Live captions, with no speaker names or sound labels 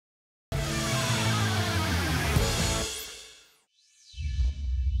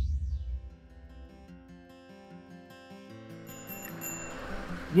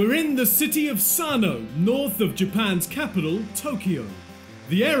We're in the city of Sano, north of Japan's capital, Tokyo.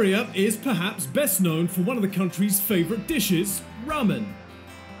 The area is perhaps best known for one of the country's favourite dishes, ramen.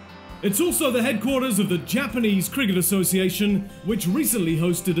 It's also the headquarters of the Japanese Cricket Association, which recently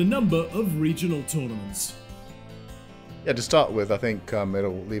hosted a number of regional tournaments. Yeah, to start with, I think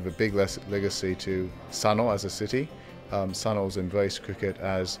it'll leave a big legacy to Sano as a city. Sano's embraced cricket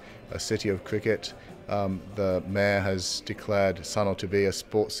as a city of cricket. The mayor has declared Sano to be a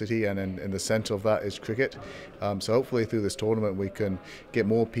sports city, and in the centre of that is cricket. So hopefully through this tournament we can get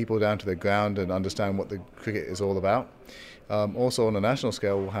more people down to the ground and understand what the cricket is all about. Also on a national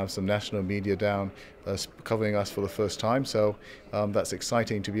scale, we'll have some national media down covering us for the first time, so that's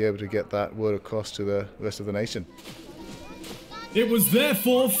exciting to be able to get that word across to the rest of the nation. It was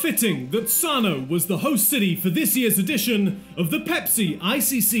therefore fitting that Sano was the host city for this year's edition of the Pepsi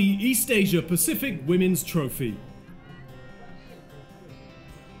ICC East Asia Pacific Women's Trophy.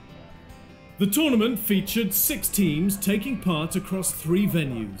 The tournament featured 6 teams taking part across 3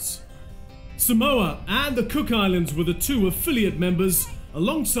 venues. Samoa and the Cook Islands were the 2 affiliate members,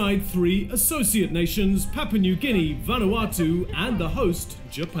 alongside 3 associate nations, Papua New Guinea, Vanuatu and the host,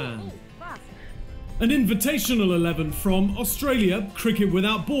 Japan. An invitational 11 from Australia, Cricket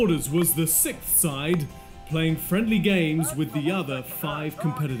Without Borders was the 6th side, playing friendly games with the other 5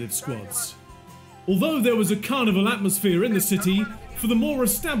 competitive squads. Although there was a carnival atmosphere in the city, for the more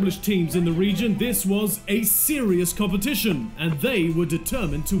established teams in the region this was a serious competition and they were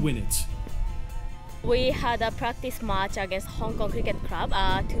determined to win it. We had a practice match against Hong Kong Cricket Club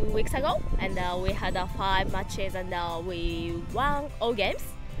 2 weeks ago, and we had 5 matches and we won all games.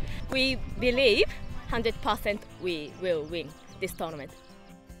 We believe 100% we will win this tournament.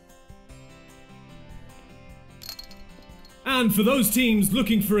 And for those teams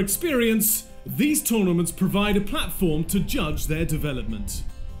looking for experience, these tournaments provide a platform to judge their development.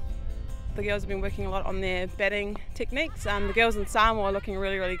 The girls have been working a lot on their batting techniques. The girls in Samoa are looking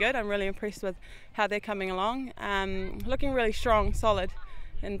really good. I'm really impressed with how they're coming along. Looking really strong, solid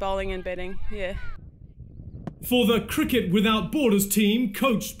in bowling and batting, yeah. For the Cricket Without Borders team,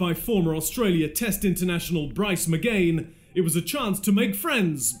 coached by former Australia Test international Bryce McGain, it was a chance to make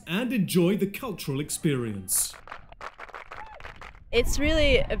friends and enjoy the cultural experience. It's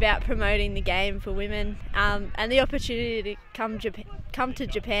really about promoting the game for women, and the opportunity to come to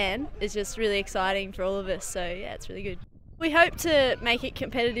Japan is just really exciting for all of us, so yeah, it's really good. We hope to make it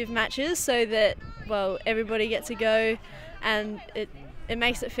competitive matches so that, well, everybody gets a go and it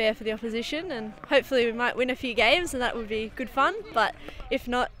makes it fair for the opposition, and hopefully we might win a few games and that would be good fun, but if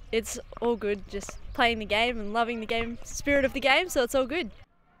not, it's all good, just playing the game and loving the game, spirit of the game, so it's all good.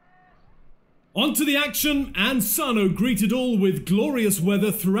 On to the action, and Sano greeted all with glorious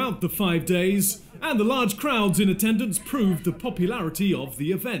weather throughout the 5 days, and the large crowds in attendance proved the popularity of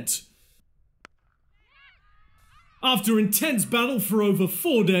the event. After intense battle for over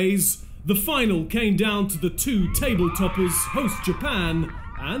 4 days, the final came down to the 2 table toppers, host Japan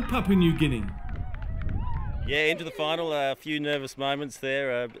and Papua New Guinea. Yeah, into the final, a few nervous moments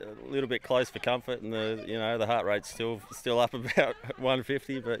there, a little bit close for comfort, and the heart rate's still up about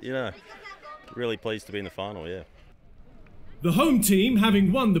 150, but really pleased to be in the final, yeah. The home team,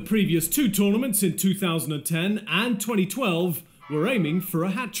 having won the previous 2 tournaments in 2010 and 2012, were aiming for a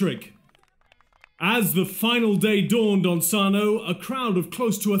hat-trick. As the final day dawned on Sano, a crowd of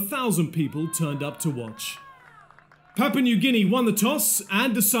close to 1,000 people turned up to watch. Papua New Guinea won the toss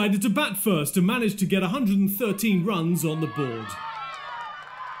and decided to bat first and managed to get 113 runs on the board.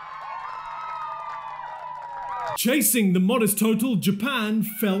 Chasing the modest total, Japan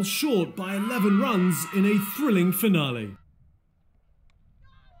fell short by 11 runs in a thrilling finale.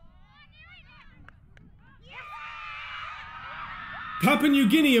 Papua New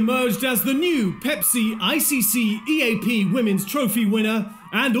Guinea emerged as the new Pepsi ICC EAP Women's Trophy winner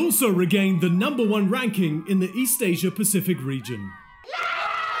and also regained the #1 ranking in the East Asia Pacific region.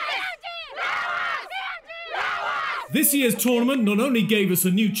 This year's tournament not only gave us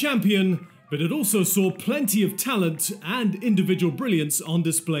a new champion, but it also saw plenty of talent and individual brilliance on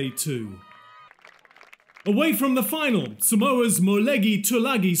display too. Away from the final, Samoa's Molegi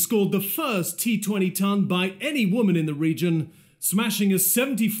Tulagi scored the first T20 ton by any woman in the region, smashing a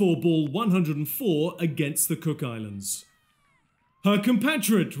 74-ball 104 against the Cook Islands. Her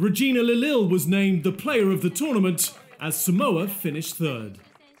compatriot Regina Lilil was named the player of the tournament as Samoa finished 3rd.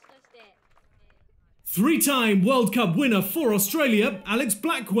 3-time World Cup winner for Australia, Alex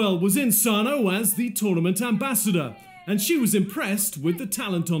Blackwell was in Sano as the tournament ambassador, and she was impressed with the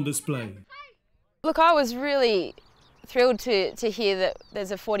talent on display. Look, I was really thrilled to hear that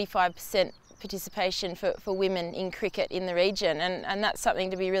there's a 45% participation for women in cricket in the region, and that's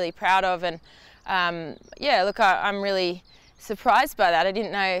something to be really proud of. And yeah, look, I'm really surprised by that. I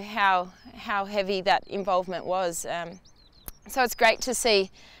didn't know how heavy that involvement was. So it's great to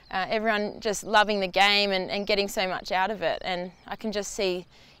see everyone just loving the game and getting so much out of it, and I can just see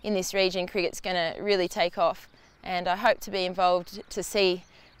in this region cricket's going to really take off, and I hope to be involved to see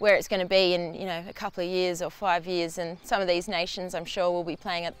where it's going to be in a couple of years or 5 years, and some of these nations I'm sure will be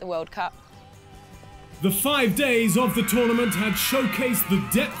playing at the World Cup. The 5 days of the tournament had showcased the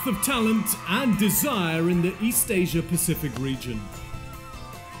depth of talent and desire in the East Asia Pacific region.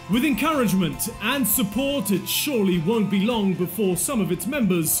 With encouragement and support, it surely won't be long before some of its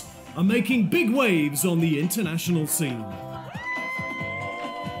members are making big waves on the international scene.